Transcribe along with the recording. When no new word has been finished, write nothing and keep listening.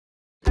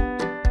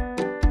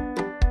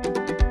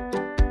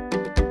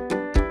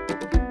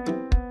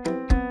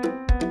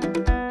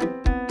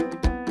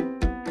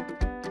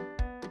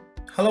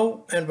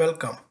Hello and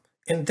welcome.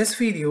 In this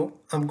video,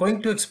 I'm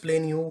going to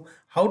explain you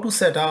how to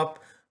set up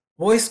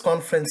voice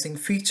conferencing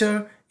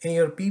feature in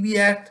your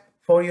PBXact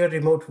for your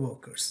remote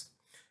workers.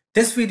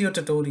 This video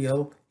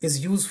tutorial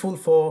is useful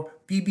for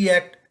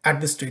PBXact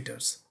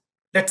administrators.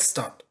 Let's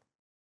start.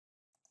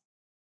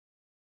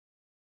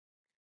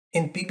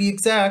 In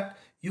PBXact,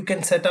 you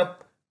can set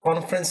up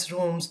conference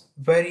rooms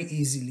very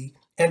easily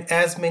and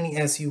as many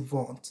as you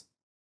want.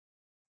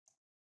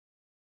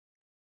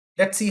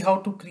 Let's see how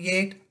to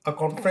create a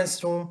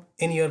conference room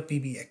in your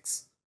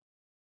PBX.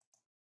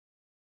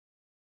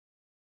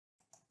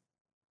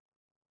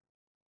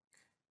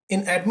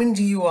 In admin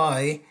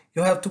GUI,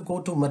 you have to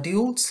go to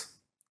modules,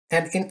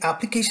 and in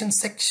application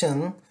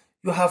section,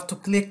 you have to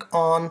click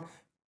on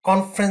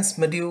conference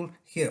module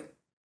here.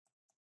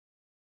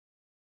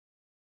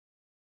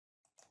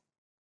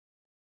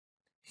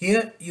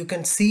 Here you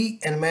can see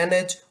and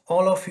manage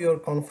all of your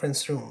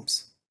conference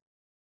rooms.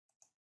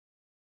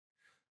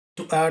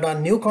 To add a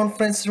new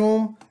conference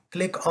room,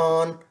 click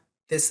on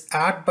this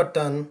add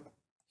button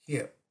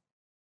here.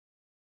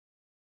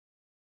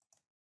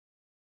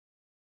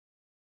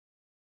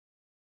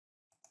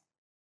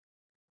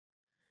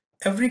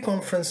 Every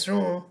conference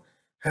room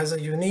has a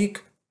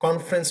unique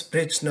conference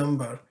bridge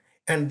number,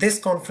 and this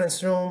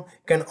conference room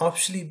can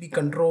optionally be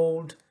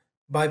controlled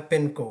by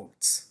PIN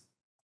codes.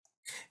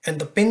 And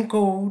the PIN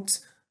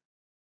codes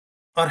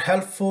are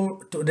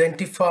helpful to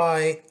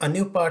identify a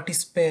new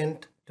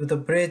participant to the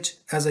bridge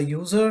as a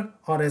user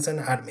or as an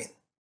admin.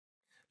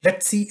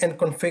 Let's see and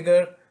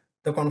configure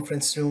the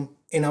conference room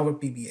in our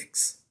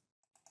PBX.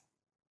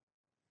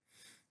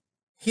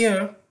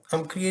 Here,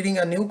 I'm creating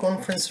a new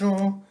conference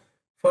room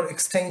for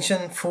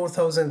extension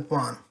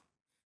 4001.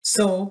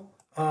 So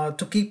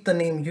to keep the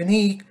name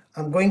unique,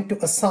 I'm going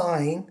to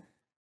assign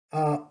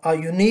a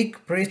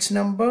unique bridge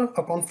number,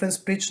 a conference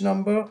bridge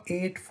number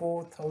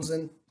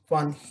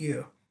 84001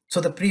 here.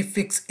 So the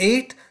prefix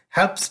 8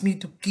 helps me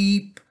to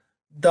keep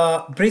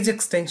the bridge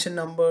extension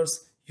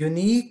numbers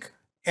unique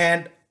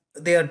and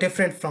they are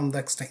different from the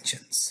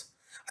extensions.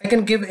 I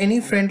can give any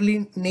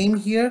friendly name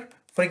here.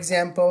 For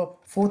example,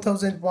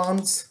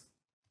 4001's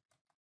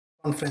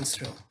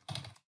conference room.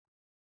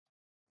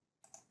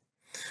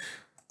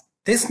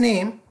 This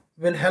name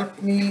will help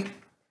me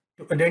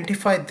to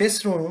identify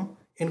this room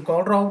in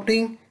call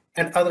routing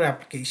and other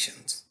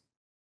applications.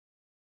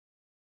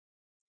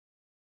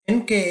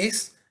 In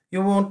case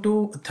you want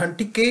to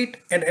authenticate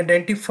and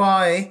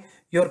identify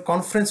your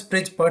conference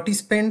bridge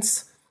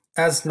participants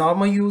as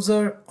normal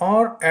user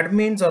or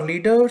admins or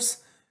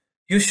leaders,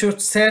 you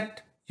should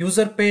set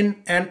user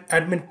pin and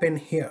admin pin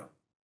here.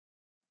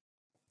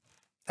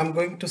 I'm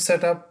going to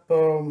set up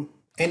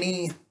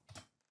any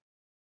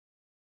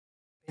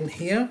pin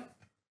here.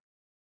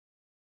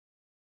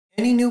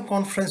 Any new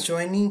conference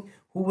joinee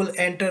who will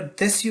enter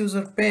this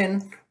user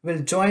pin will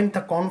join the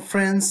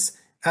conference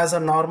as a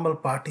normal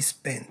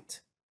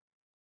participant.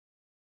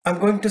 I'm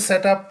going to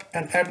set up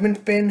an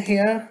admin pin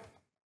here,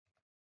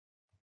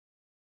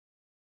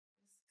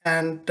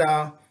 and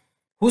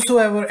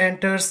whosoever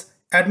enters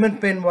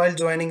admin pin while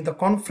joining the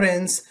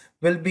conference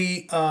will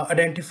be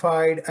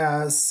identified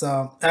as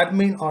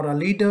admin or a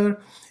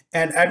leader.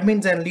 And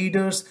admins and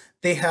leaders,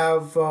 they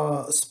have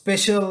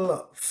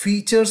special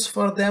features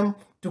for them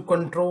to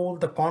control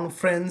the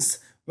conference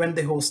when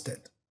they host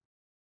it.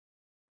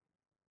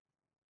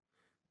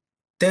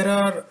 There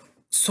are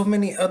so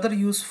many other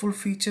useful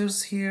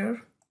features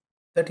here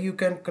that you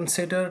can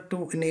consider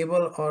to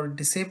enable or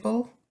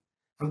disable.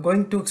 I'm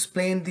going to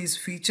explain these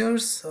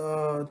features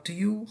to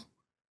you.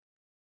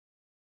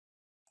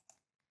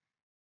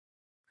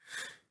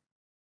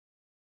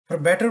 For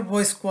better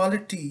voice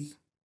quality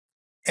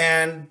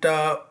and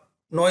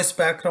noise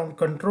background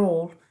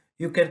control,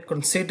 you can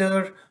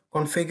consider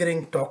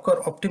configuring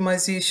talker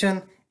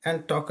optimization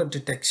and talker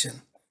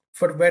detection.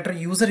 For better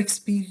user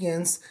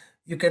experience,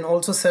 you can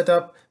also set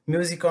up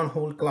music on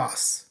hold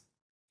class.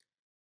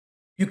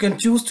 You can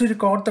choose to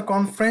record the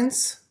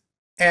conference,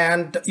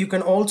 and you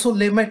can also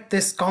limit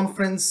this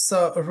conference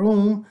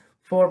room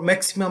for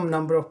maximum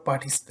number of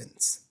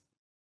participants.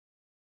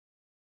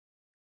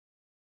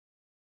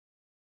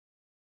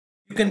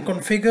 You can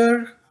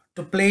configure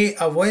to play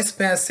a voice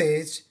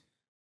message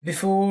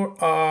before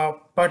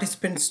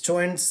participants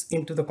joins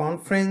into the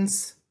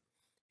conference.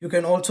 You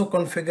can also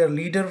configure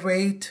leader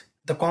wait.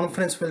 The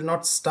conference will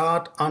not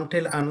start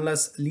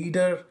unless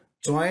leader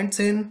joins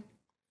in.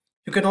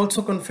 You can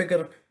also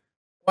configure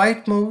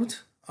quiet mode.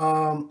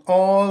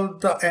 All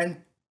the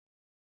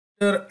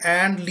enter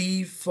and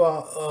leave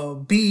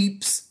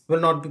beeps will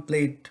not be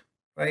played,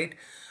 right?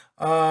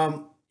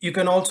 You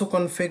can also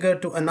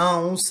configure to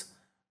announce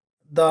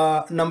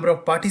the number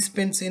of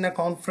participants in a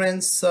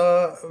conference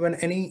when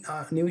any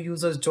new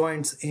users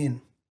joins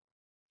in.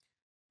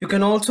 You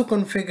can also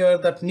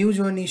configure that new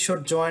joinee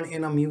should join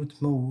in a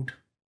mute mode.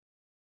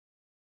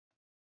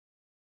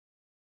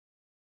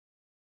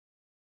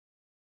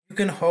 You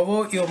can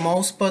hover your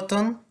mouse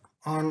button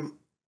on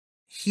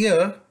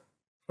here,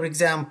 for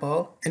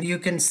example, and you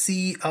can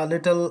see a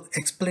little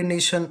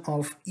explanation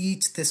of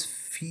each this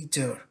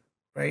feature,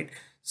 right?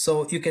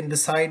 So you can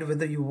decide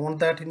whether you want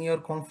that in your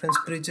conference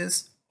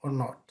bridges or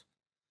not.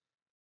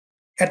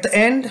 At the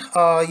end,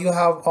 you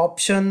have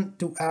option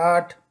to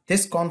add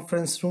this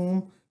conference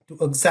room to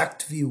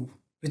Exact View,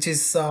 which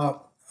is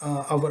our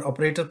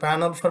operator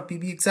panel for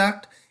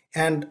PBXact,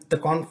 and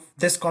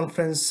this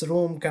conference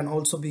room can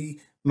also be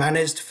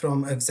managed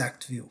from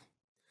Exact View.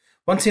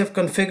 Once you have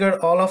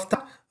configured all of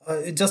that,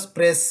 you just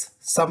press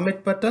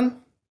Submit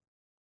button,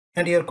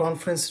 and your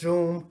conference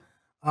room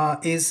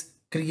is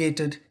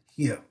created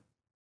here.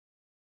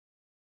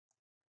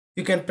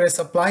 You can press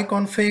Apply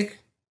Config,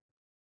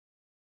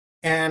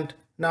 and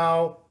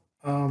now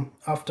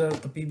after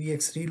the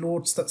PBX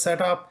reloads the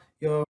setup,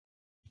 your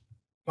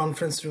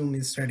conference room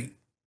is ready.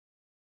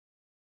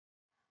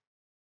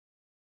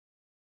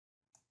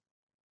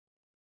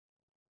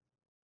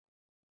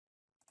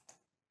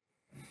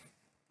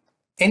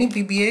 Any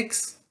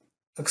PBX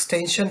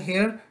extension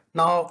here,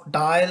 now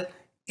dial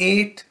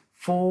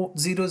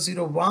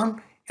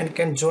 84001 and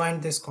can join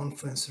this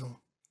conference room.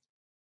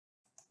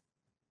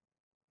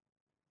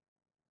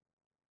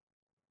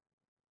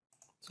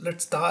 So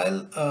let's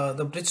dial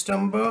the bridge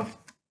number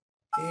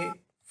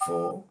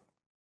 84.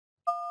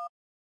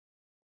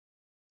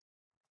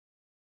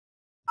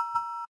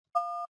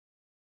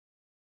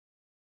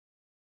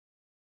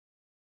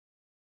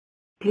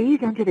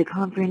 Please enter the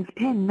conference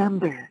PIN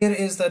number. Here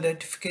is the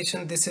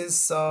identification. This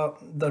is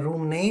the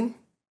room name,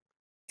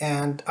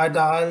 and I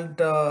dialed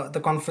the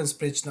conference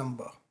bridge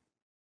number.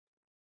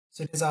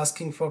 So it is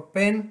asking for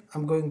PIN.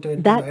 I'm going to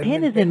enter That the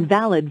PIN admin is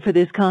invalid for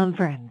this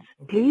conference.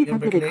 Okay, Please you're a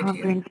enter bit the late here.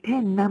 conference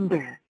PIN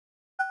number.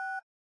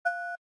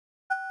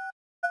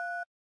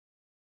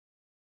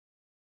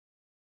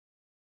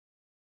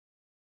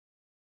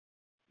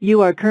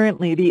 You are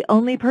currently the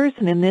only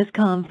person in this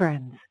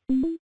conference.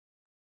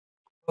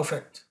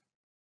 Perfect.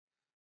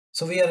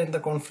 So we are in the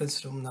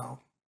conference room now.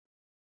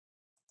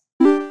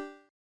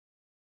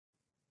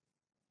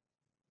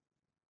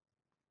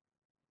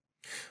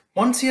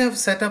 Once you have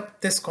set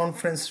up this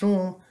conference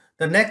room,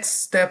 the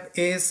next step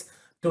is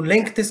to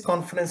link this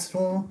conference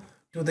room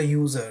to the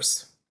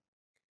users.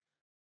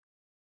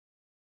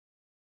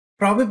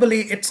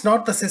 Probably it's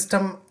not the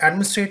system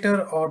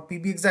administrator or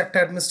PBXact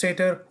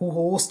administrator who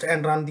host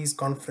and run these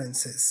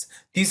conferences.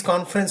 These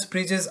conference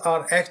bridges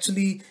are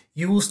actually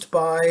used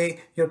by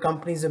your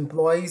company's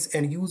employees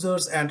and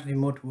users and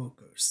remote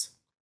workers.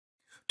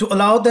 To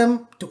allow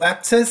them to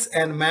access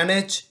and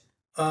manage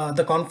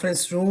the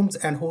conference rooms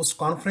and host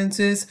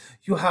conferences,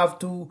 you have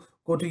to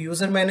go to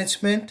user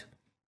management,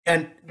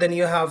 and then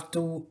you have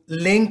to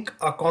link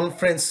a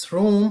conference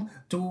room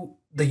to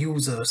the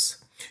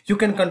users. You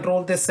can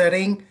control this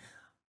setting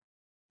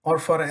or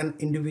for an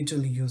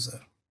individual user.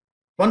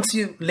 Once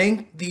you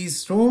link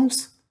these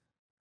rooms,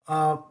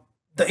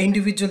 the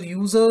individual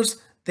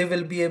users, they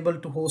will be able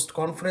to host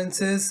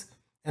conferences,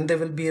 and they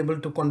will be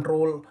able to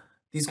control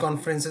these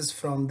conferences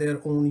from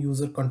their own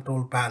user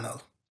control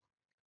panel.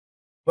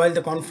 While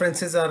the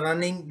conferences are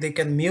running, they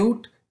can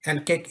mute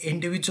and kick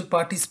individual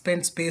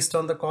participants based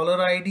on the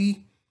caller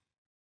ID.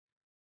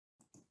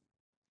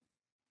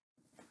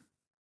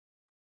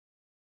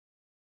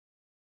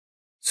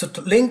 So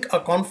to link a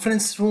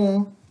conference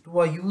room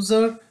to a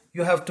user,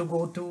 you have to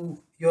go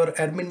to your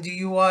admin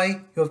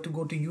GUI, you have to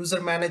go to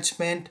user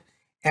management,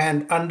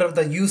 and under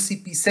the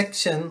UCP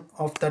section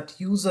of that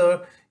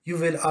user, you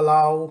will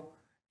allow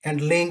and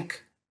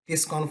link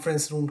this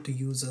conference room to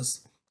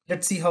users.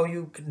 Let's see how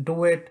you can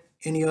do it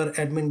in your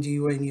admin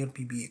GUI in your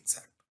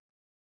PBXact.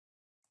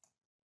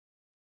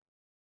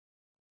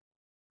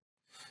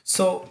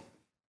 So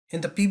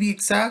in the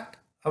PBXact,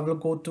 I will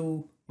go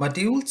to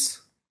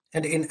modules,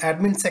 and in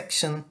admin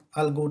section,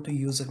 I'll go to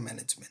user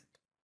management.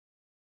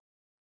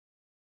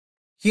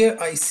 Here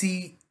I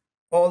see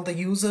all the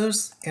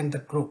users and the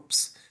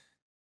groups.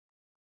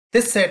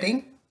 This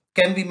setting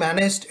can be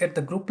managed at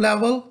the group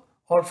level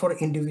or for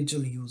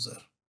individual user.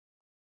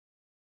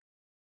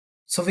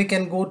 So we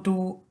can go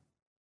to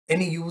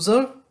any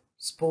user,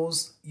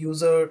 suppose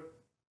user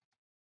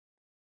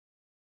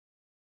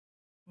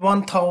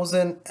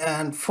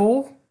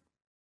 1004.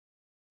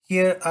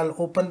 Here I'll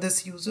open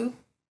this user.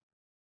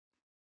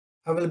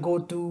 I will go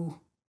to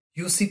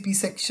UCP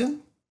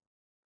section.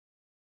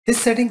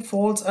 This setting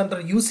falls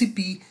under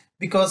UCP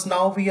because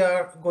now we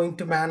are going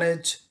to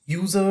manage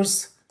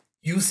users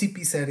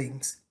UCP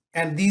settings,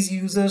 and these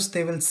users,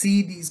 they will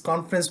see these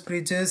conference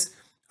bridges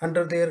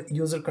under their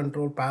user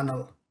control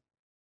panel.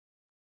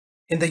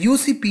 In the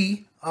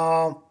UCP,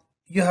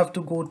 you have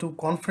to go to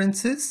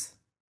conferences,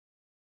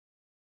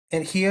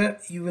 and here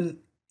you will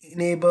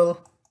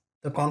enable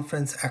the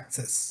conference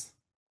access.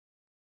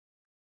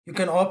 You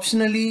can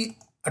optionally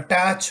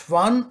attach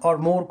one or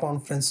more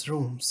conference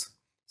rooms.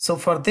 So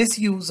for this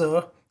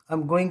user,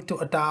 I'm going to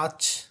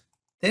attach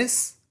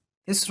this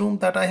room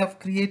that I have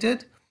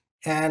created,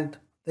 and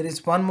there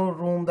is one more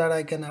room that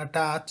I can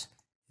attach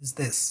is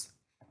this.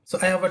 So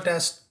I have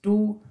attached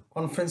two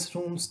conference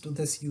rooms to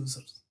this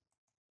user.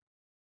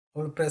 I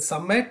will press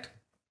submit,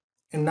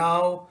 and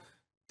now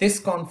this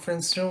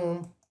conference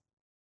room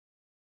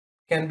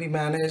can be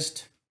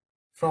managed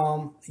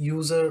from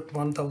user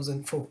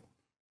 1004.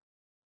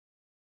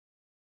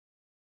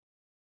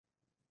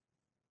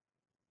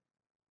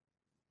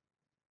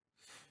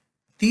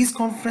 These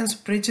conference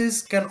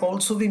bridges can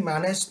also be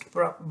managed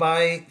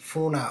by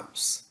phone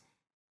apps.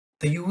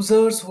 The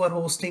users who are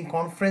hosting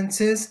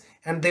conferences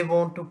and they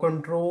want to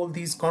control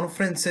these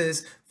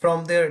conferences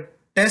from their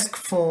desk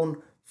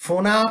phone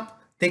app,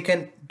 they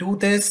can do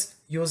this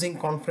using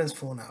conference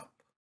phone app.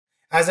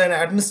 As an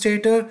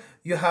administrator,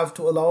 you have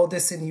to allow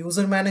this in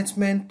user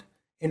management,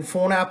 in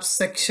phone apps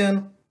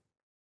section,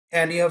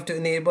 and you have to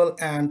enable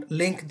and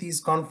link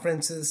these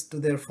conferences to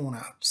their phone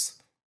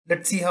apps.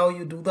 Let's see how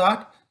you do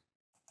that.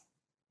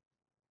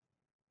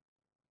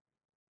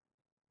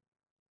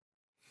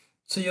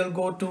 So you'll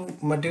go to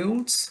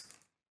modules,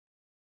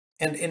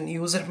 and in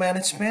user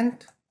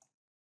management,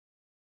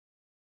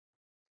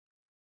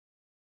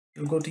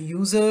 you'll go to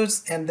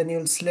users, and then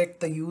you'll select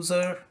the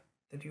user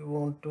that you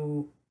want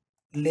to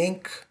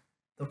link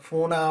the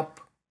phone app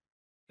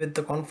with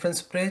the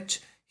conference bridge.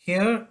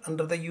 Here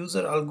under the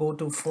user, I'll go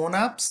to phone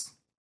apps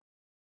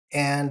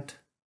and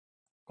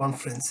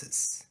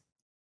conferences.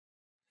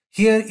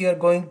 Here you're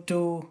going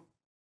to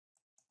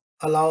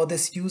allow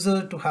this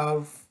user to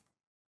have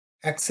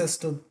access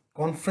to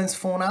conference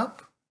phone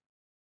app,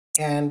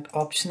 and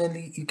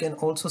optionally you can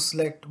also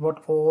select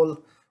what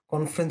all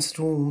conference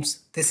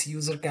rooms this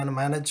user can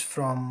manage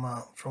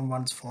from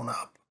one's phone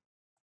app.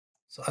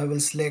 So I will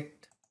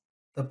select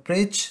the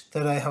bridge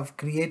that I have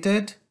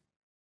created,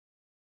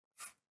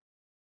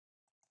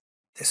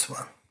 this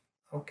one.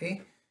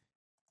 Okay,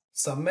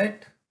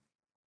 submit.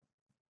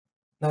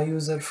 Now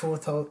user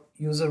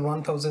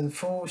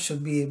 1004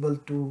 should be able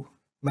to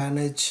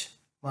manage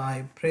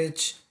my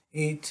bridge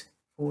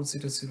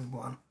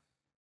 84001.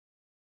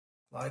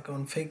 Apply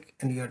config,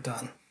 and you're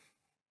done.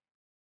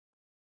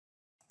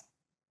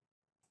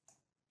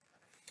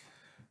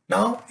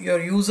 Now your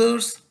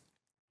users,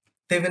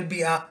 they will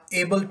be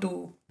able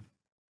to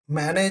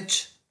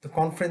manage the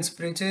conference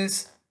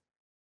bridges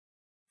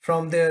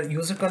from their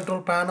user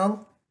control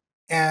panel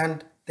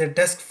and their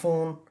desk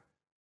phone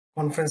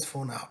conference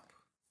phone app.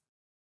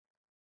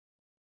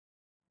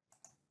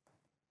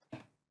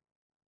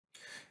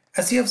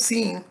 As you have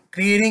seen,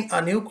 creating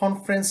a new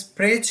conference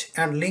bridge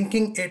and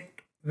linking it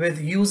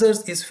with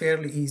users is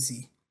fairly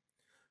easy.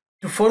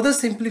 To further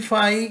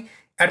simplify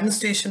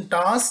administration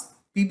tasks,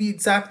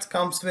 PBXact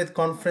comes with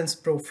Conference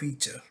Pro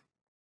feature.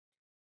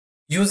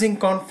 Using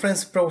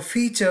Conference Pro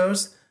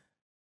features,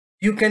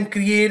 you can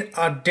create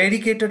a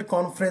dedicated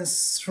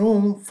conference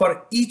room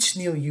for each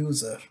new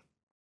user,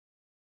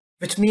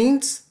 which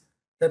means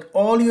that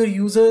all your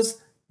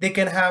users, they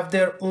can have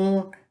their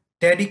own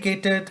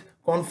dedicated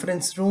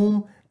conference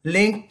room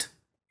linked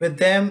with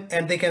them,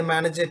 and they can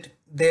manage it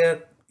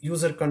their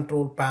user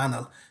control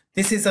panel.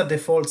 This is a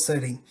default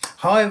setting.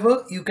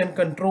 However, you can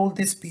control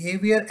this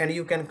behavior, and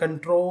you can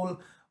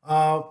control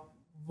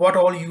what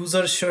all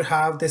users should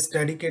have this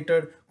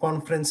dedicated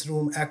conference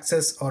room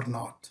access or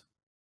not.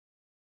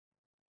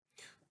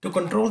 To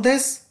control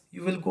this,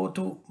 you will go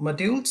to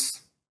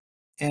modules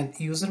and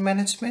user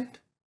management.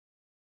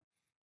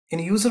 In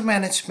user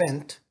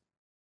management,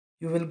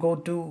 you will go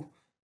to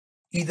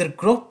either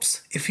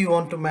groups if you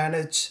want to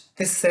manage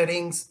these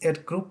settings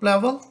at group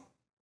level,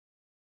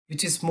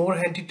 which is more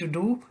handy to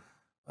do.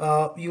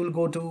 You will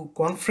go to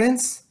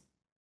conference,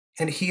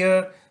 and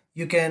here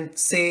you can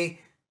say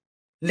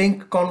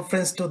link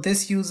conference to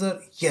this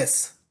user,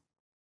 yes.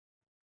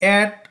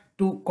 Add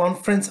to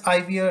conference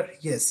IVR,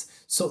 yes.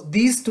 So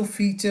these two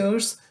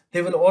features,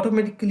 they will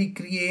automatically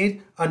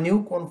create a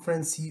new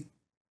conference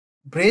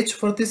bridge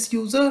for this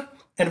user,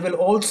 and will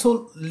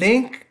also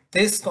link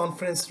this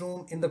conference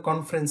room in the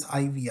conference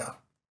IVR.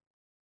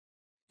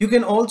 You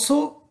can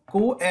also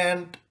go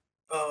and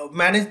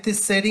manage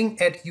this setting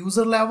at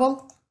user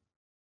level.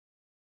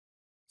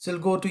 So you'll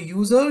go to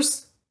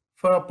users.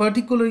 For a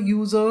particular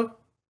user,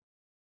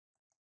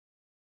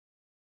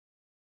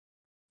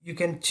 you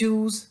can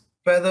choose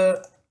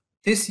whether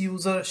this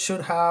user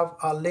should have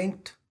a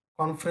linked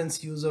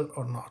conference user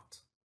or not.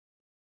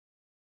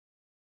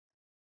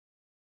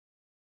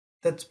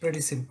 That's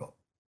pretty simple.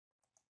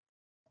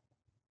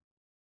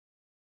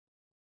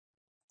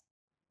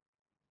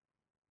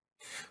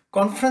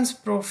 Conference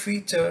Pro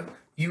feature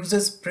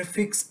uses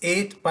prefix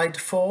 8 by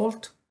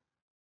default,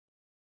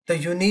 the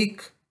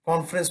unique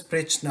conference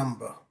bridge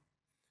number.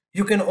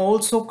 You can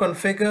also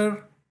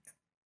configure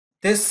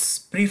this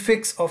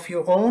prefix of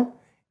your own,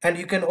 and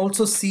you can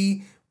also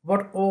see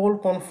what all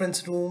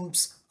conference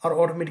rooms are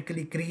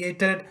automatically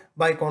created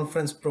by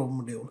Conference Pro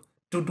module.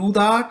 To do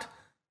that,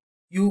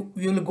 you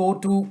will go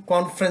to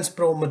Conference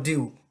Pro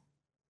module.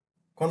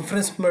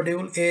 Conference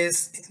module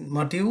is in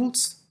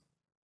modules.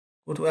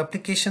 Go to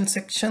application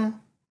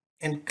section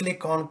and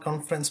click on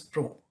Conference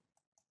Pro.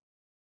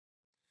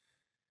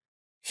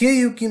 Here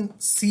you can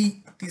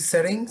see the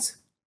settings.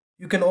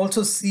 You can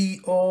also see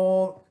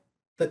all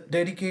the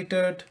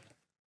dedicated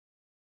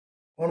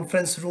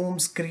conference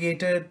rooms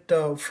created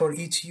for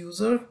each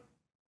user.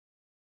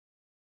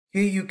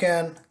 Here you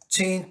can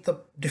change the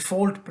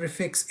default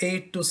prefix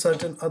 8 to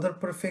certain other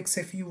prefix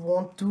if you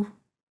want to.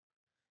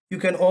 You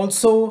can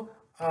also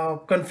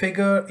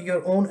configure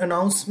your own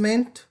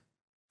announcement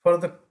for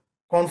the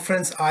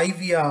conference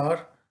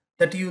IVR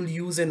that you'll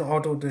use in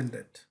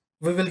auto-attended.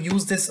 We will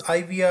use this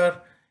IVR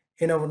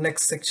in our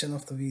next section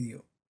of the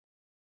video.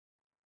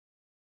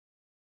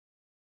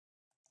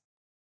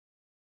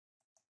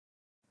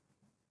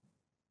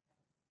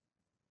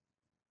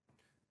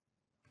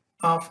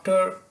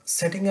 After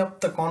setting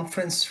up the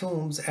conference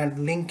rooms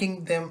and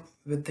linking them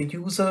with the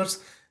users,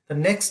 the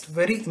next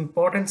very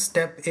important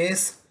step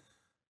is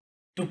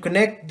to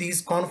connect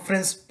these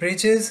conference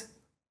bridges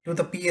to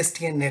the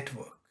PSTN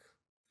network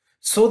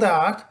so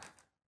that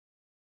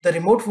the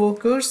remote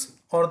workers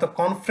or the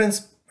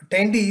conference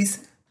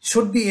attendees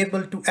should be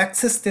able to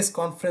access this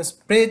conference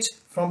bridge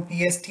from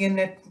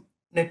PSTN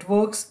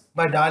networks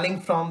by dialing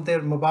from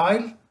their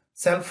mobile,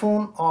 cell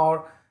phone,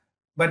 or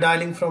by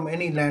dialing from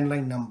any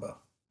landline number.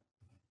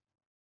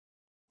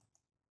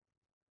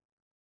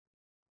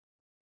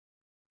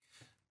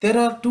 There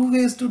are two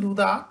ways to do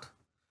that.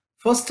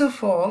 First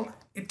of all,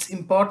 it's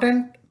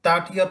important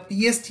that your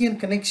PSTN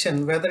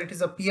connection, whether it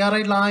is a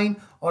PRI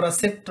line or a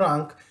SIP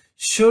trunk,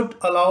 should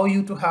allow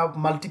you to have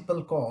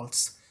multiple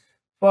calls.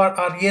 For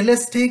a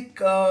realistic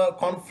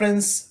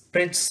conference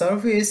bridge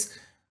service,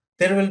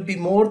 there will be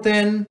more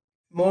than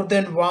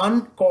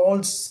one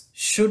calls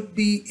should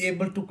be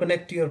able to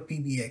connect to your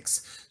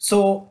PBX.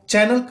 So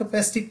channel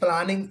capacity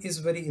planning is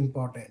very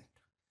important.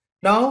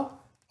 Now,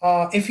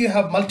 if you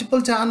have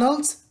multiple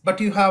channels, but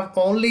you have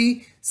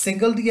only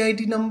single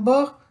DID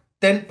number,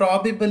 then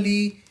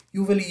probably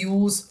you will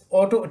use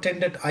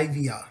auto-attended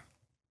IVR.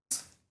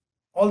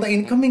 All the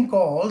incoming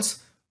calls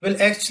will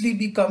actually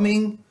be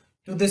coming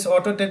to this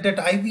auto-attended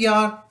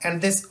IVR,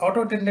 and this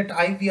auto-attended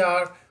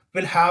IVR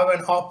will have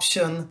an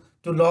option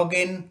to log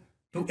in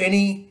to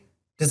any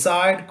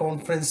desired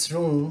conference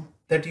room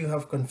that you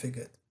have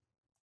configured.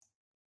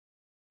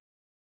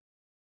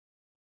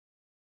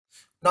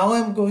 Now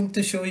I'm going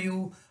to show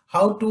you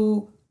how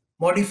to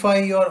modify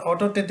your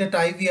auto-attended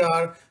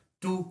IVR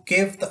to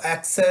give the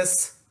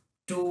access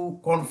to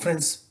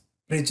conference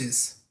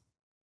bridges.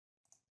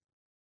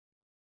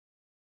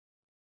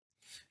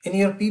 In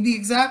your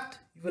PBXact,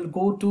 you will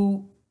go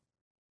to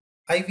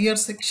IVR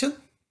section.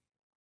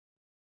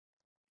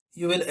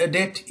 You will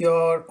edit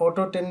your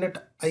auto-attended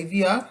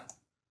IVR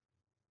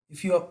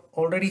if you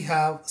already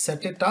have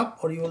set it up,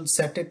 or you will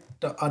set it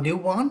a new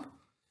one,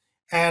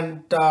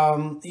 and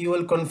you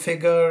will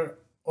configure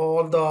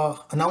all the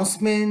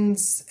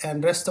announcements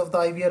and rest of the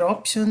IVR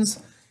options.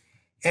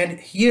 And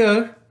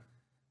here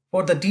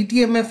for the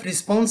DTMF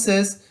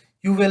responses,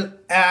 you will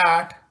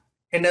add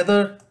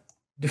another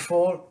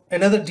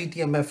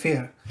DTMF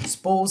here.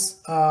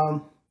 Suppose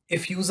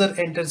if user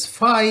enters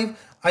 5,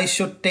 I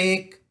should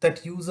take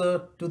that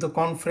user to the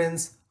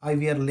conference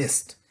IVR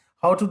list.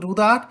 How to do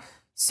that?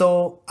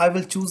 So I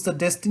will choose the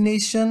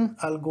destination.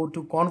 I'll go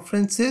to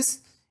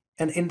conferences,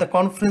 and in the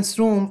conference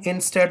room,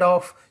 instead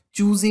of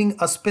choosing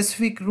a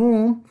specific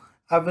room,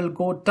 I will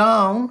go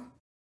down.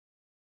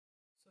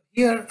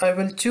 Here I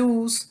will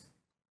choose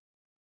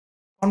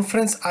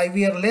conference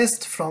IVR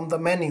list from the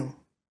menu.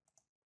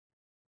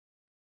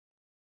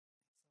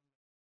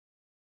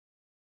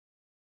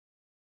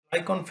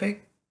 Config.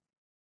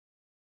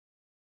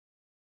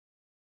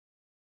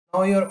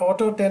 Now your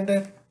auto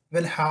attendant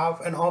will have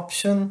an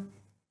option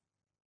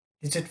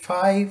digit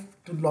 5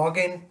 to log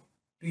in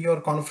to your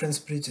conference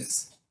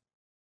bridges.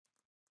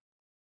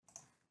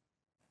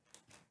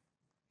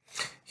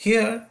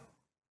 Here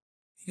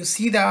you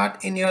see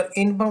that in your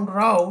inbound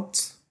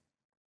routes,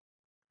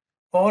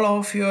 all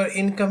of your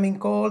incoming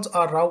calls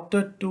are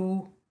routed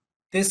to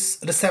this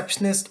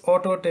receptionist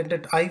auto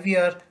attendant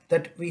IVR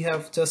that we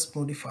have just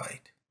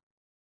modified.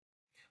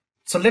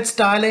 So let's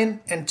dial in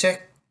and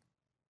check.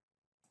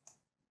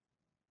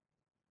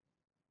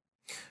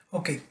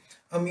 Okay,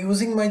 I'm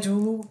using my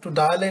Julu to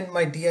dial in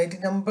my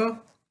DID number,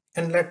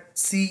 and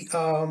let's see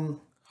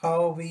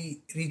how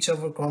we reach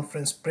our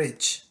conference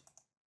bridge.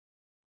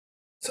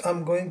 So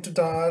I'm going to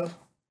dial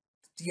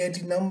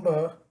DID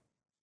number.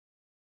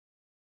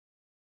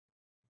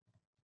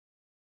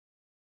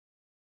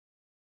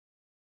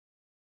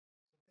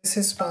 This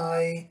is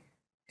my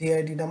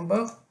DID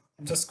number.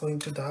 I'm just going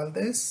to dial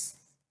this.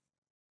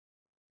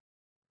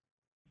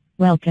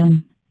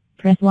 Welcome.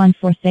 Press 1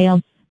 for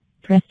sales.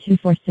 Press 2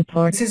 for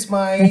support. This is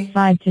my Press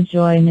 5 to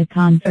join the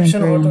conference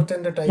reception room.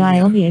 auto-attendant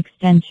Dial IVR. the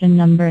extension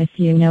number if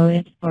you know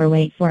it, or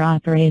wait for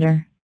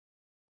operator.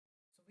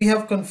 We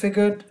have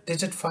configured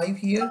digit 5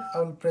 here. I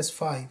will press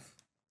 5.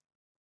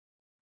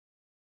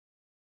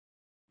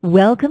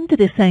 Welcome to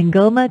the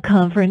Sangoma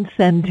Conference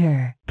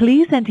Center.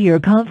 Please enter your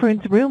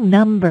conference room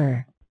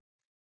number.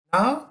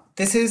 Now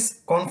this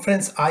is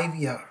conference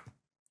IVR.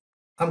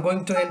 I'm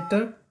going to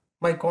enter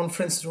my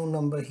conference room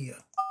number here.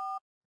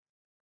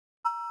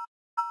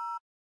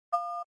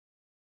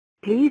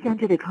 Please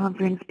enter the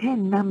conference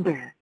PIN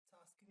number.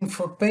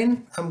 For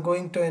PIN, I'm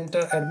going to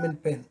enter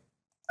admin PIN.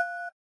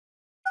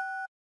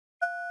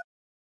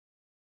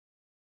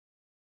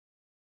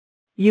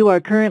 You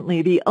are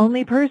currently the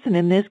only person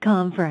in this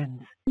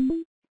conference.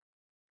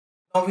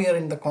 Now we are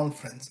in the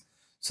conference.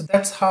 So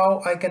that's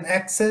how I can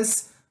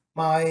access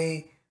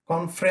my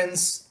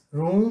conference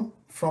room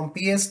from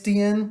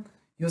PSTN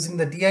using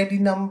the DID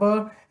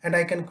number, and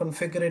I can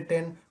configure it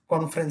in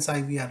conference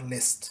IVR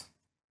list.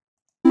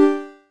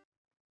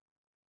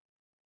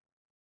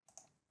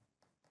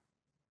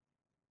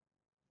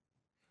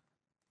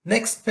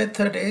 Next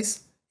method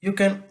is you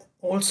can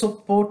also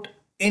put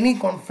any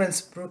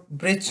conference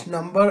bridge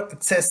number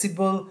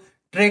accessible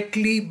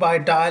directly by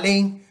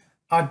dialing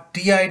a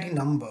DID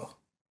number.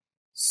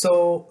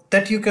 So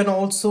that you can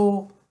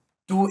also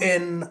do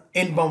in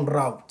inbound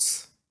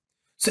routes.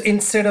 So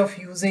instead of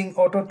using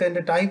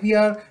auto-attended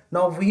IVR,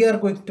 now we are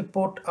going to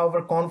put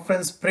our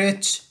conference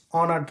bridge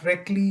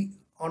directly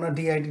on a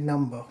DID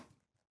number.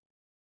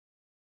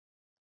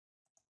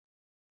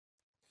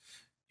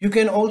 You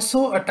can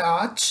also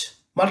attach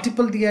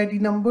multiple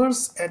DID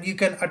numbers, and you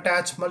can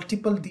attach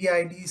multiple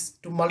DIDs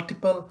to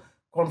multiple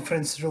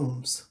conference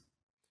rooms.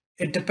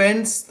 It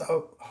depends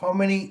how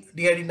many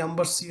DID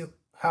numbers you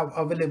have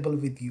available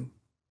with you.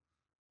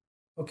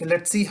 Okay,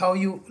 let's see how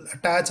you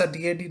attach a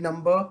DID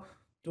number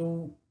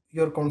to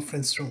your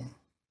conference room.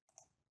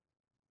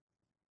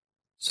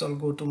 So I'll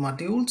go to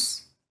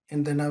modules,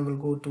 and then I will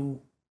go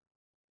to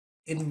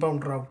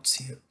inbound routes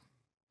here.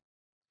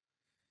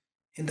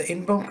 In the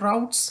inbound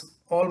routes,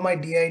 all my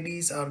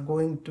DIDs are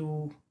going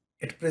to,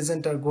 at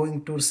present, are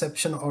going to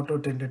reception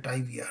auto-attended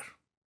IVR.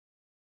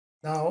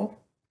 Now,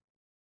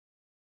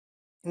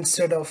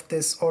 instead of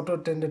this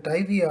auto-attended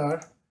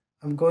IVR,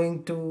 I'm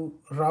going to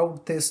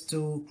route this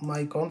to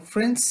my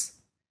conference,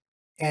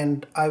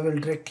 and I will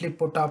directly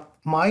put up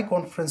my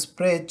conference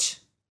bridge,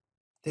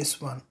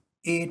 this one,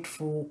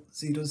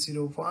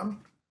 84001,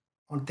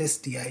 on this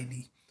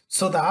DID,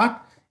 so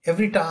that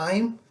every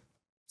time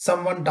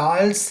someone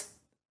dials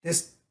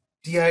this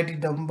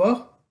DID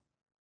number,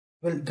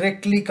 will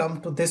directly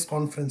come to this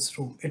conference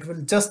room. It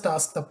will just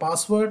ask the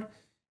password.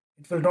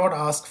 It will not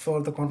ask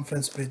for the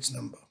conference bridge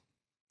number.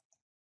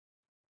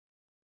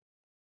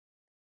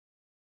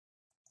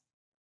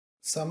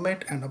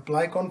 Submit and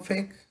apply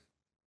config.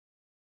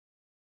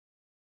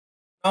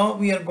 Now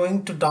we are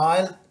going to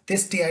dial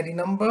this DID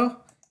number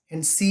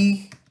and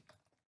see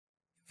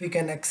if we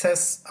can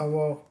access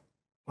our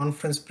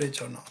conference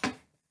bridge or not.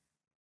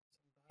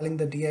 Dialing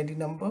the DID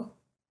number.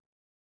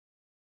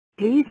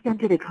 Please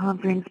enter the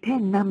conference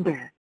PIN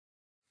number.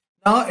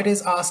 Now it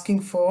is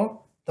asking for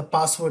the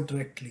password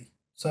directly.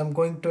 So I'm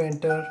going to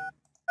enter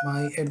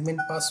my admin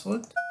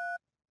password.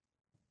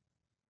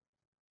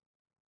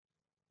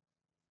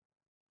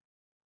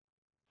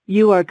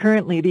 You are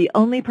currently the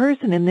only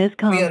person in this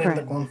We are in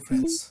the conference.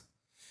 conference.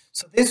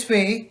 So this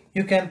way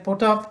you can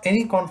put up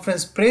any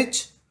conference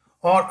bridge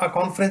or a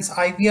conference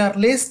IVR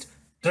list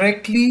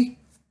directly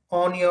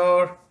on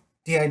your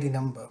DID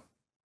number.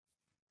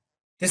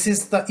 This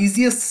is the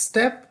easiest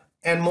step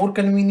and more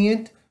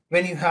convenient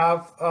when you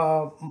have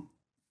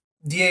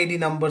DID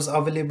numbers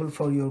available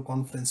for your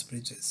conference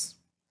bridges.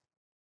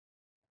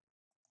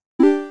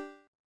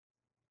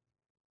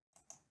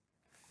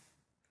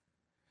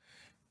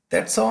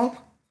 That's all.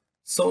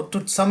 So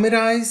to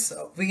summarize,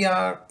 we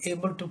are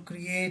able to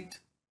create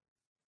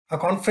a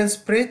conference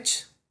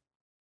bridge.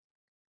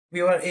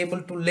 We were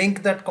able to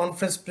link that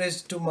conference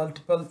bridge to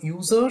multiple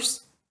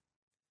users,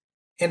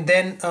 and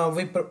then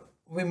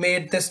we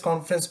made this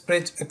conference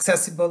bridge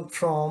accessible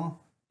from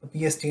the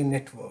PSTN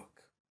network.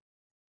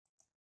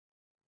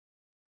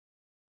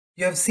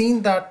 You have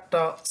seen that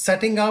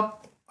setting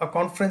up a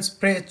conference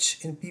bridge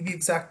in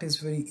PBXact is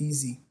very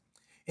easy.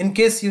 In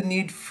case you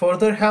need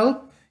further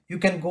help, you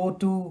can go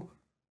to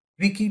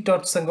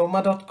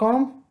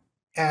wiki.sangoma.com,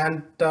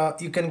 and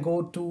you can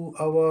go to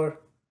our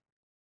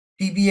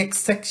PBX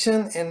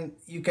section, and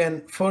you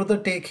can further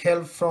take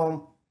help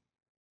from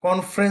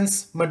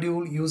Conference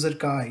Module User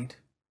Guide.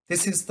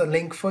 This is the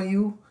link for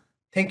you.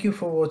 Thank you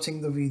for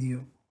watching the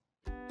video.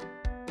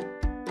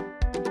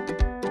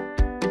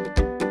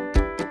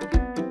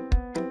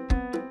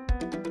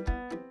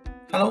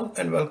 Hello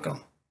and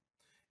welcome.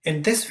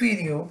 In this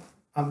video,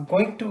 I'm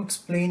going to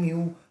explain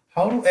you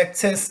how to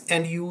access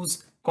and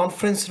use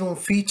conference room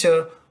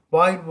feature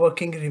while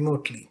working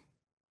remotely.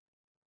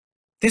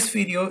 This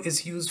video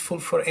is useful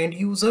for end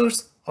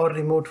users or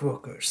remote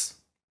workers.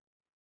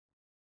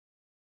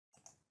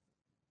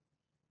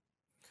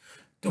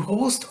 To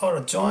host or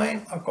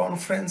join a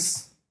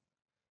conference,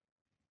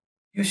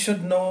 you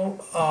should know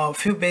a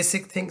few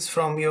basic things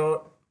from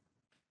your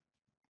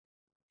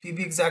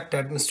PBXact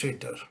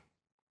administrator.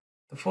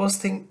 The first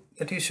thing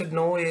that you should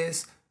know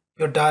is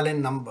your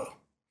dial-in number.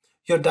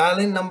 Your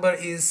dial-in number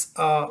is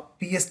a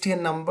PSTN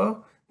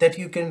number that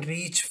you can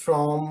reach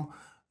from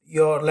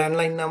your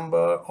landline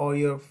number or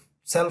your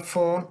cell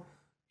phone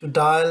to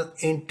dial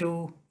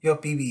into your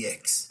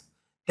PBX.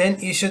 Then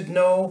you should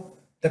know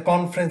the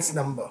conference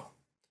number.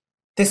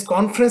 This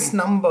conference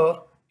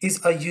number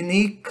is a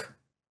unique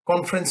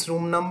conference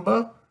room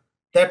number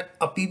that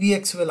a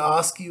PBX will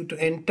ask you to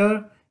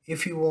enter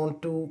if you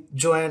want to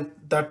join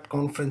that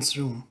conference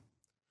room.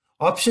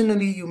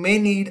 Optionally, you may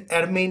need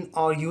admin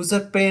or user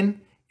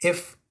pin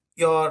if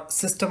your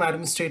system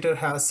administrator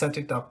has set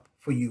it up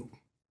for you.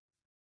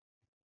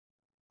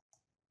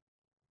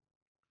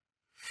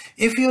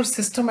 If your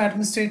system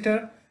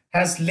administrator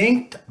has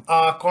linked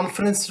a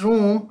conference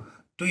room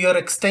to your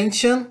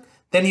extension,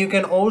 then you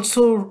can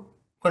also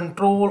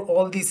control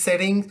all these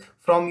settings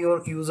from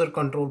your user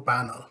control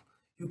panel.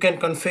 You can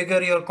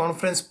configure your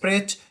conference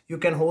bridge, you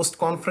can host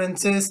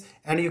conferences,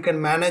 and you can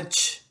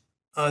manage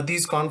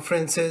these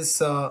conferences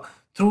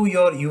through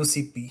your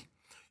UCP.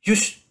 You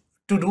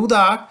to do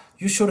that,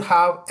 you should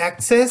have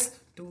access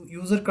to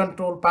user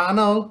control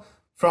panel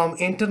from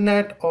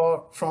internet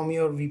or from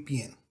your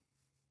VPN.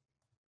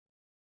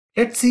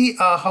 Let's see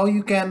how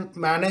you can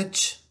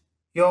manage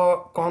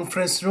your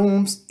conference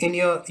rooms in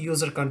your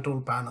user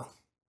control panel.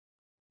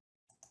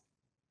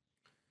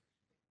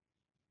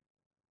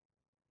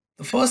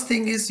 The first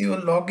thing is you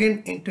will log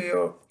in into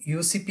your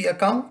UCP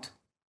account.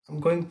 I'm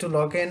going to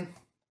log in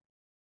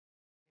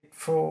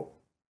for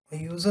a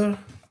user.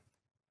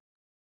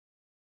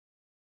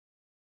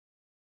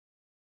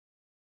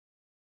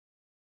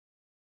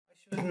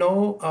 I should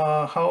know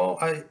how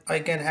I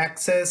can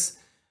access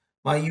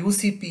my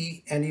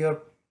UCP, and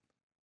your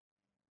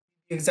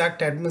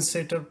PBXact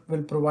administrator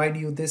will provide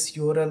you this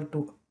URL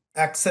to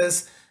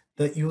access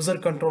the user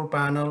control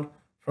panel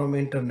from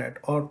internet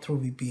or through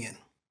VPN.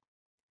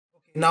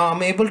 Now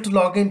I'm able to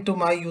log into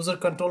my user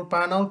control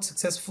panel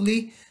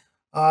successfully.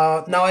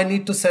 Now I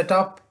need to set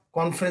up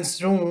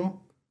conference room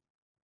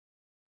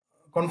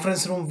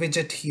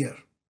widget here.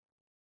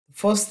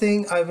 First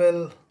thing, I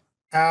will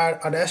add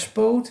a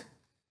dashboard.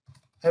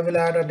 I will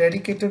add a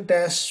dedicated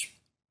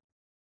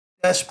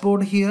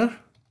dashboard here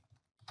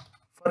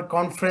for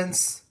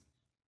conferences.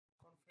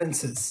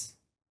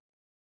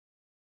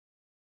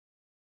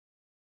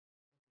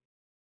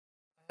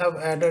 I have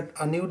added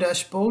a new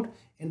dashboard.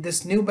 In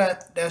this new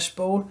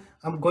dashboard,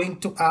 I'm going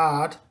to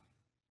add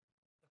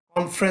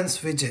conference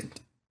widget.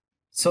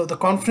 So the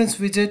conference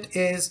widget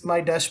is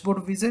my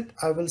dashboard widget.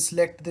 I will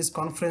select this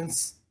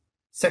conference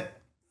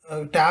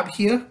tab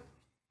here,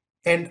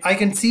 and I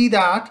can see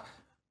that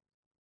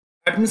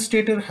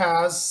administrator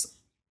has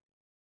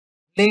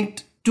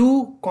linked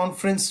 2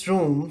 conference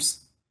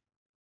rooms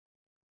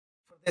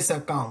for this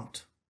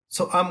account.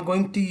 So I'm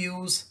going to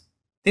use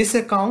this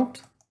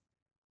account.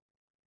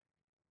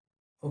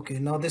 Okay,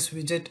 now this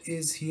widget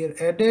is here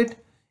added,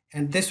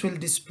 and this will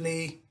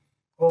display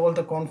all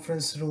the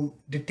conference room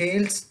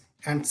details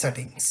and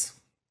settings.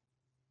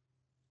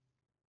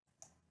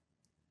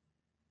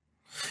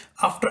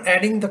 After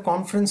adding the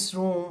conference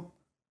room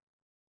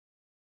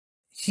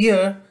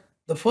here,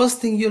 the first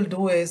thing you'll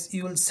do is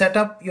you will set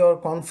up your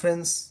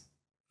conference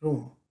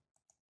room.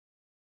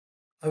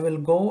 I will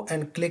go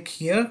and click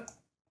here,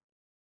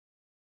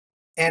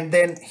 and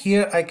then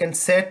here I can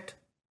set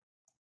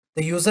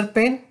the user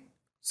pin.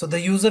 So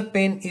the user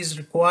pin is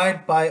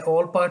required by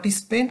all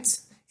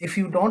participants. If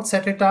you don't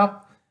set it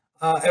up,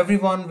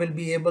 everyone will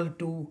be able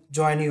to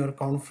join your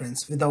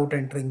conference without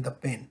entering the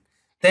pin.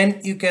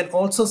 Then you can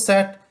also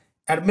set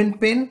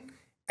admin pin.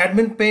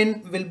 Admin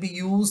pin will be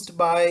used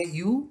by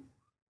you,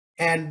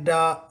 and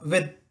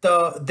with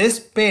this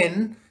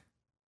pin,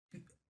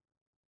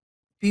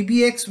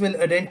 PBX will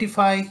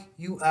identify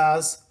you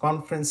as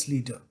conference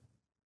leader.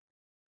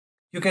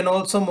 You can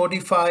also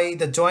modify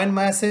the join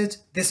message.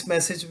 This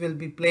message will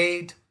be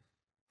played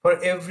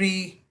for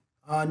every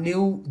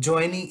new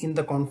joinee in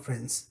the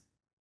conference.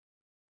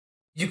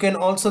 You can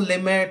also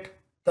limit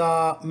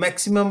the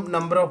maximum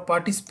number of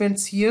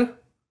participants here.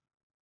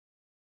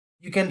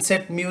 You can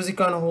set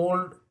music on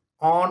hold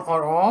on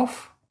or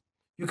off.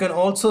 You can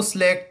also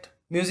select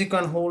music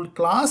on hold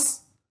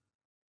class.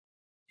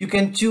 You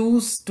can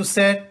choose to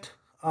set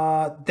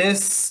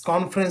this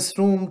conference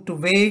room to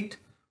wait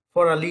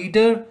for a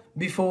leader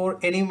before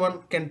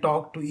anyone can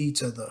talk to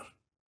each other.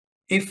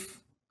 If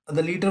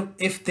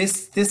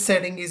this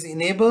setting is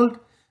enabled,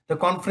 the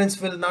conference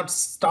will not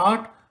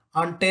start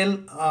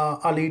until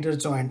a leader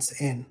joins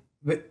in.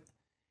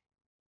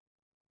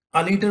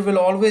 A leader will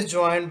always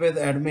join with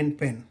admin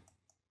pin.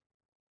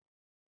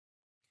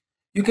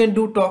 You can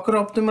do talker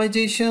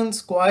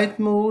optimizations, quiet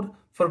mode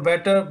for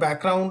better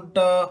background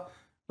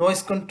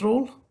noise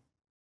control.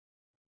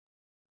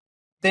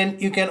 Then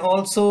you can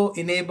also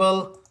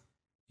enable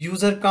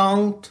user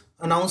count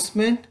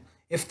announcement.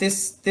 If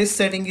this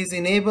setting is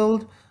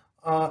enabled,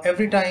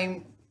 every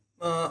time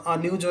a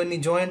new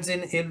joinee joins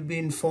in, it will be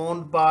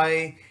informed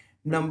by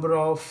number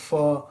of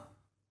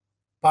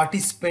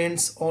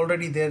participants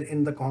already there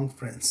in the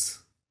conference.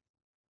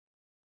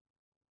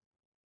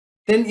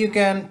 Then you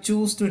can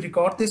choose to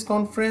record this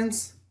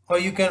conference, or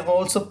you can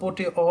also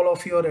put all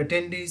of your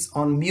attendees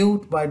on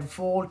mute by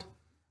default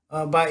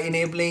by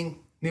enabling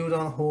mute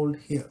on hold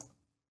here.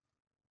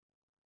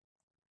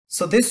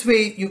 So this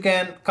way you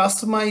can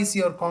customize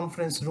your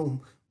conference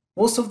room.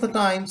 Most of the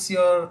times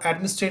your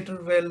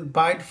administrator will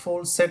by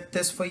default set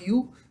this for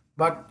you,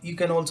 but you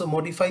can also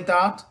modify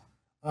that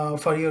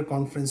for your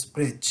conference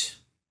bridge.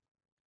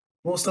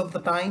 Most of the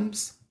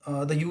times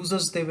the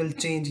users, they will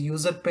change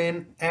user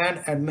pin and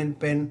admin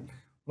pin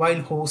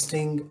while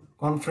hosting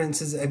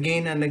conferences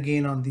again and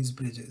again on these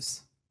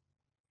bridges.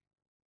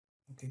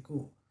 Okay,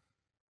 cool.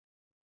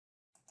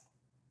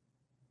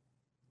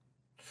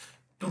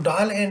 To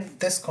dial in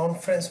this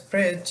conference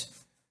bridge,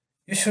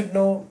 you should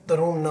know the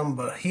room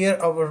number. Here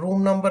our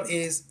room number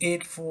is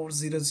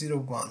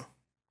 84001.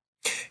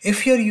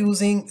 If you're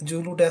using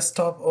Zulu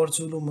desktop or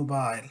Zulu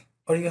mobile,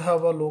 or you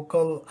have a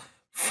local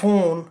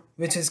phone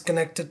which is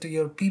connected to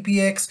your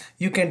PBX,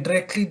 you can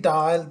directly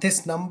dial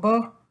this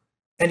number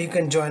and you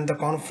can join the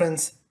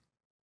conference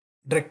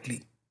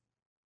directly.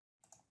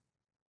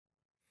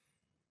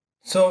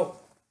 So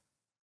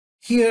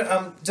here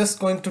I'm just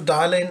going to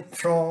dial in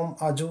from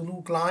a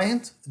Zulu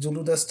client,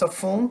 Zulu desktop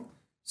phone.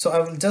 So I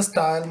will just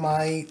dial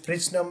my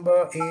bridge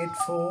number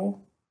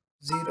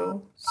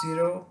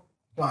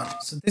 84001.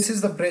 So this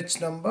is the bridge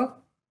number.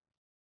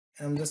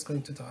 I'm just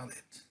going to dial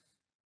it.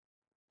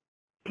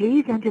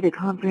 Please enter the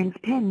conference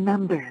PIN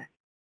number.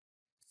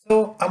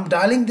 So I'm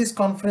dialing this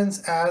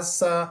conference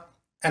as an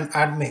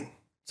admin.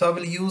 So I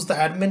will use the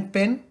admin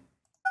pin.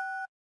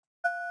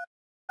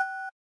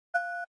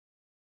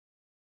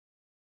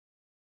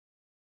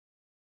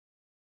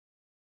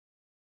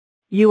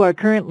 You are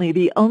currently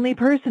the only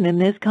person in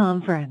this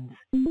conference.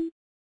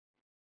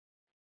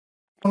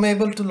 I'm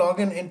able to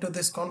log in into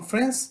this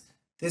conference.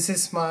 This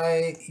is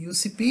my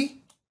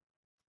UCP.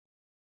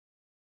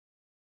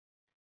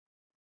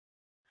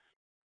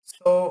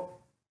 So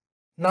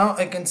now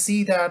I can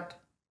see that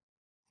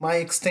my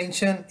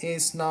extension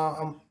is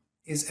now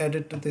is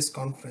added to this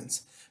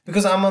conference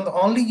because I'm the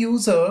only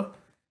user.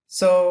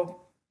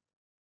 So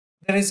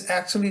there is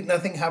actually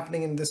nothing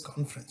happening in this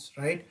conference,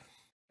 right?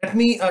 Let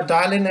me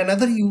dial in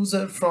another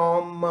user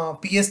from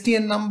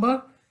PSTN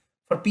number.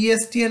 For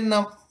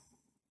PSTN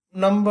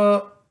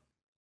number,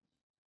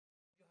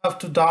 you have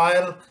to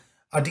dial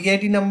a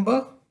DID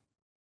number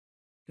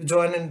to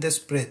join in this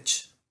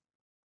bridge.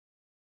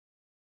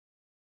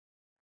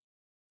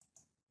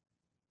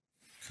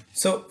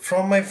 So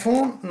from my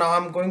phone, now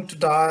I'm going to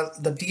dial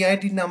the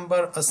DID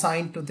number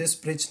assigned to this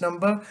bridge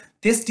number.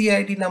 This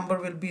DID number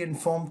will be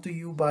informed to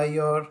you by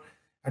your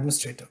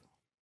administrator.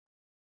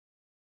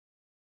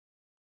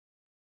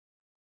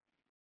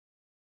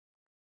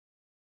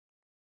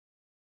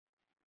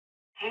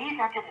 Please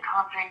enter the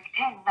conference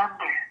PIN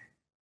number.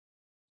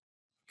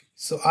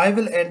 So I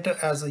will enter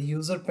as a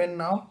user pin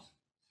now.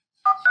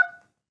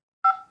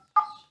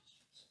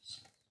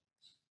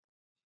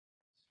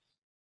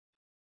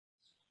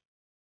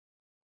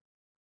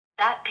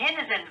 That PIN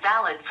is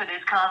invalid for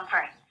this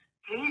conference.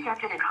 Please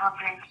enter the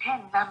conference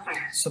PIN number.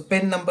 So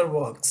pin number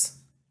works.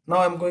 Now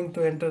I'm going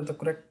to enter the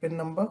correct pin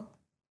number.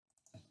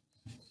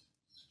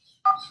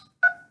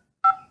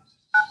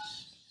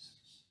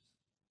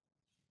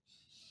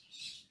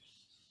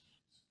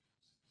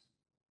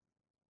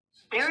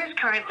 There is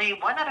currently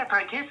one other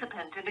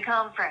participant in the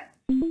conference.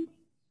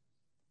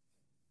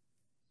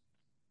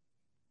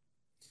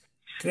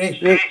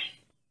 Great.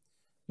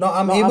 Now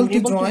I'm able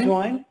to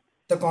join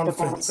the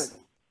conference.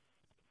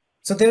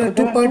 So there are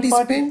two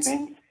participants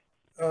in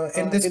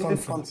this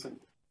conference.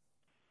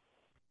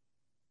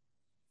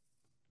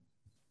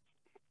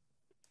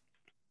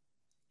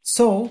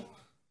 So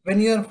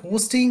when you're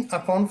hosting a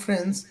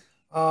conference,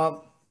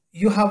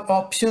 you have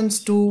options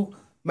to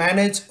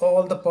manage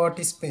all the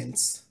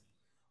participants.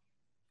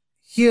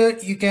 Here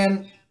you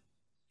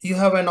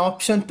have an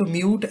option to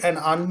mute and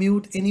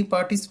unmute any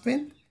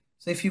participant.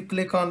 So if you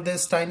click on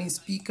this tiny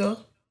speaker,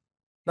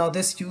 now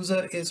this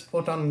user is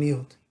put on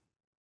mute.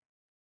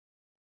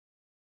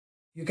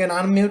 You can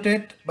unmute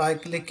it by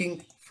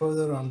clicking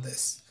further on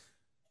this.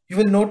 You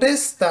will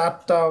notice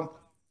that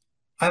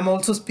I'm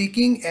also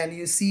speaking and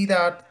you see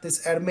that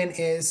this admin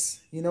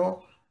is,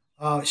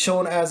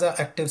 shown as an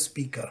active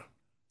speaker.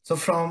 So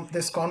from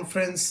this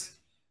conference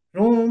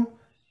room,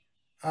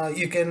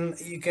 you can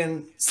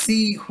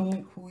see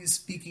who is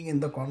speaking in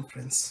the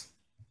conference.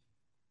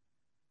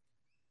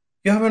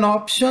 You have an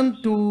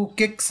option to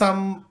kick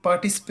some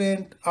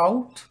participant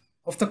out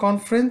of the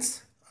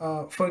conference.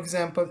 For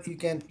example, you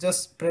can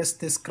just press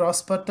this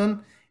cross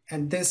button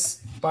and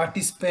this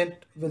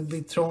participant will be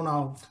thrown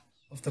out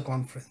of the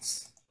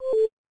conference.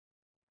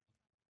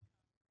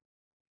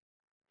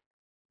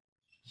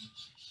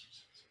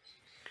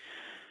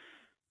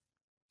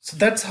 So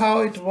that's how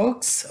it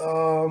works.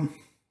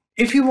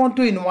 If you want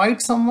to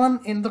invite someone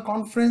in the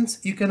conference,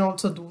 you can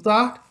also do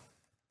that.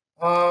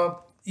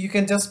 You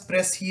can just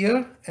press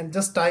here and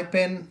just type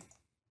in,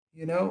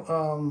 you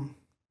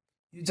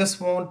just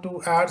want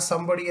to add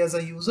somebody as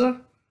a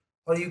user,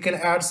 or you can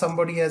add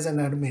somebody as an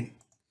admin.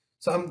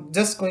 So I'm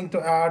just going to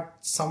add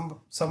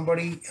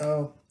somebody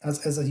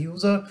as a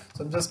user.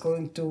 So I'm just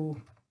going to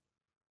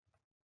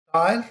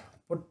dial,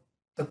 put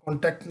the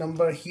contact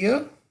number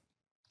here.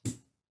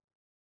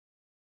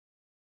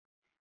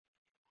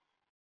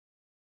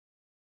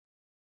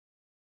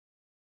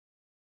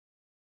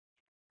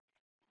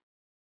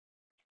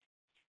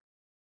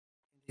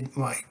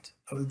 Invite.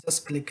 I will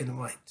just click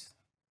invite.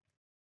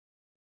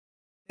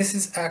 This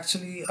is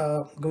actually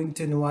going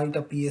to invite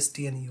a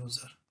PSTN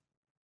user.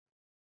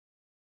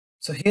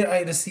 So here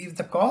I received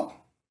the call.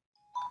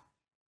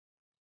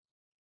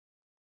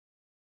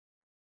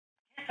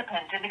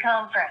 participant in the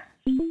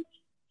conference.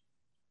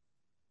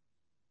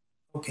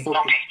 Okay.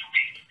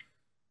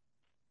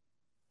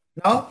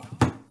 Now,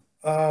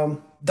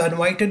 the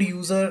invited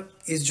user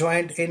is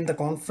joined in the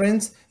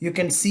conference. You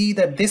can see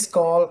that this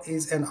call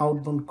is an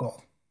outbound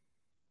call.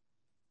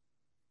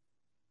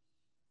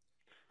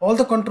 All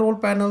the control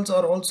panels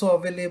are also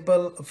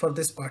available for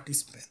this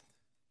participant.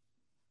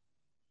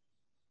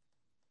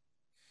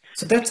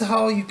 So that's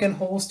how you can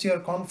host your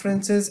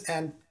conferences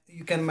and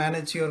you can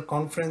manage your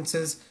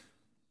conferences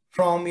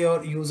from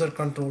your user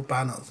control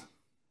panel.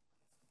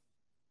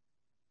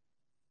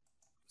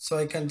 So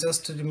I can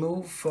just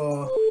remove.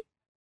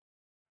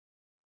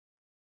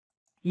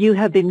 You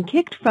have been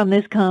kicked from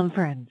this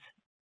conference.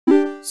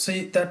 So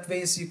that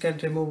ways you can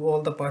remove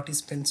all the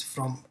participants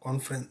from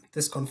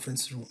this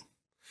conference room.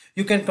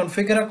 You can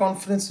configure a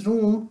conference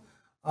room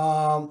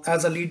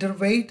as a leader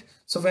wait.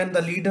 So when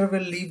the leader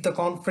will leave the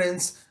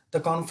conference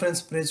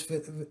bridge,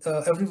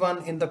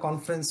 everyone in the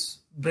conference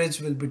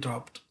bridge will be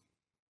dropped.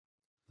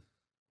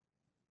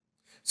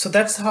 So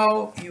that's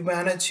how you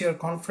manage your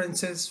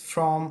conferences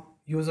from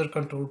user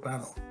control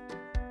panel.